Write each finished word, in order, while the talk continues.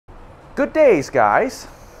Good days, guys.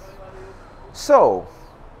 So,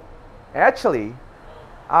 actually,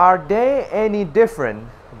 are there any difference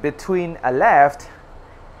between a left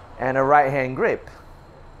and a right hand grip?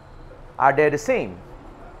 Are they the same?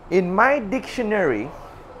 In my dictionary,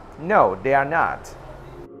 no, they are not.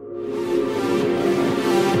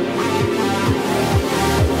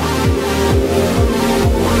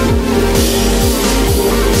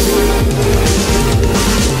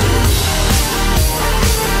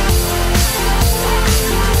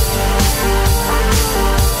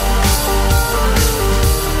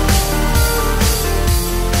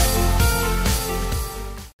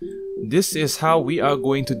 This is how we are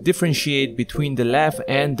going to differentiate between the left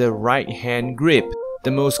and the right hand grip.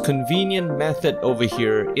 The most convenient method over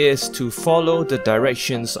here is to follow the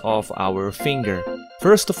directions of our finger.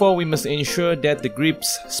 First of all, we must ensure that the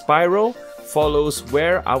grip's spiral follows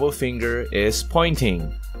where our finger is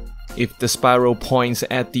pointing. If the spiral points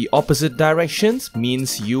at the opposite directions,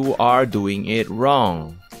 means you are doing it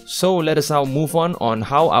wrong. So let us now move on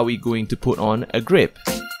how are we going to put on a grip.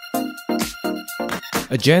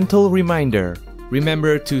 A gentle reminder,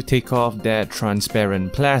 remember to take off that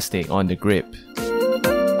transparent plastic on the grip.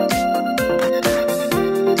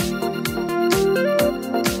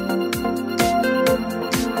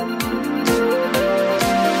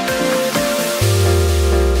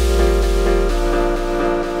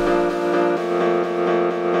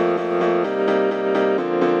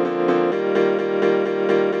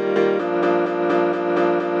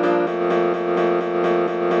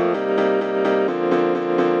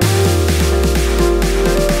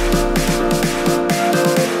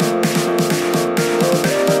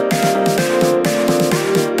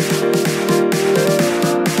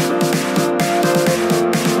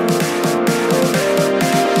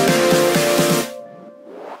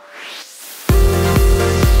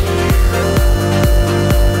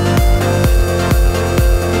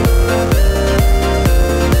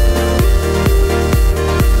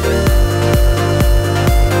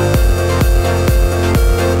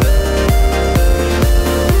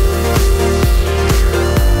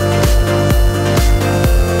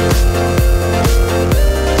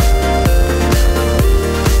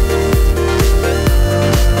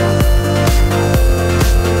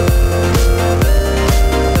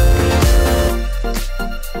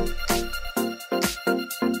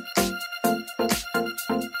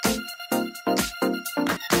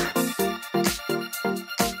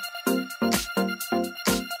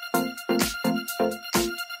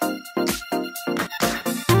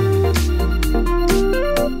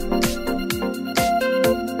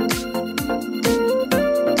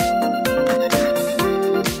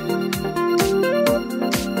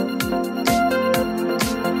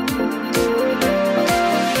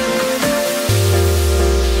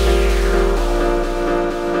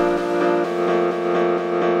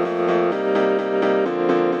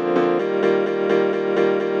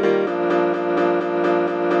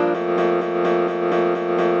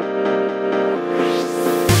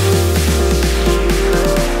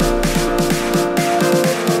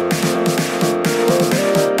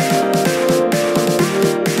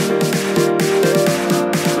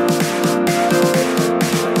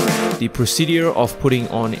 The procedure of putting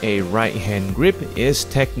on a right hand grip is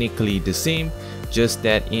technically the same, just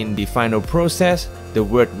that in the final process, the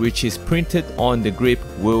word which is printed on the grip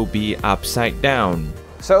will be upside down.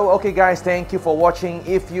 So, okay guys, thank you for watching.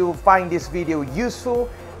 If you find this video useful,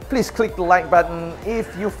 please click the like button.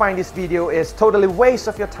 If you find this video is totally waste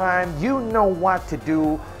of your time, you know what to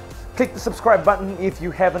do. Click the subscribe button if you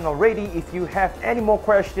haven't already. If you have any more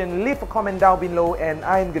questions, leave a comment down below and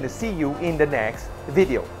I'm gonna see you in the next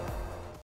video.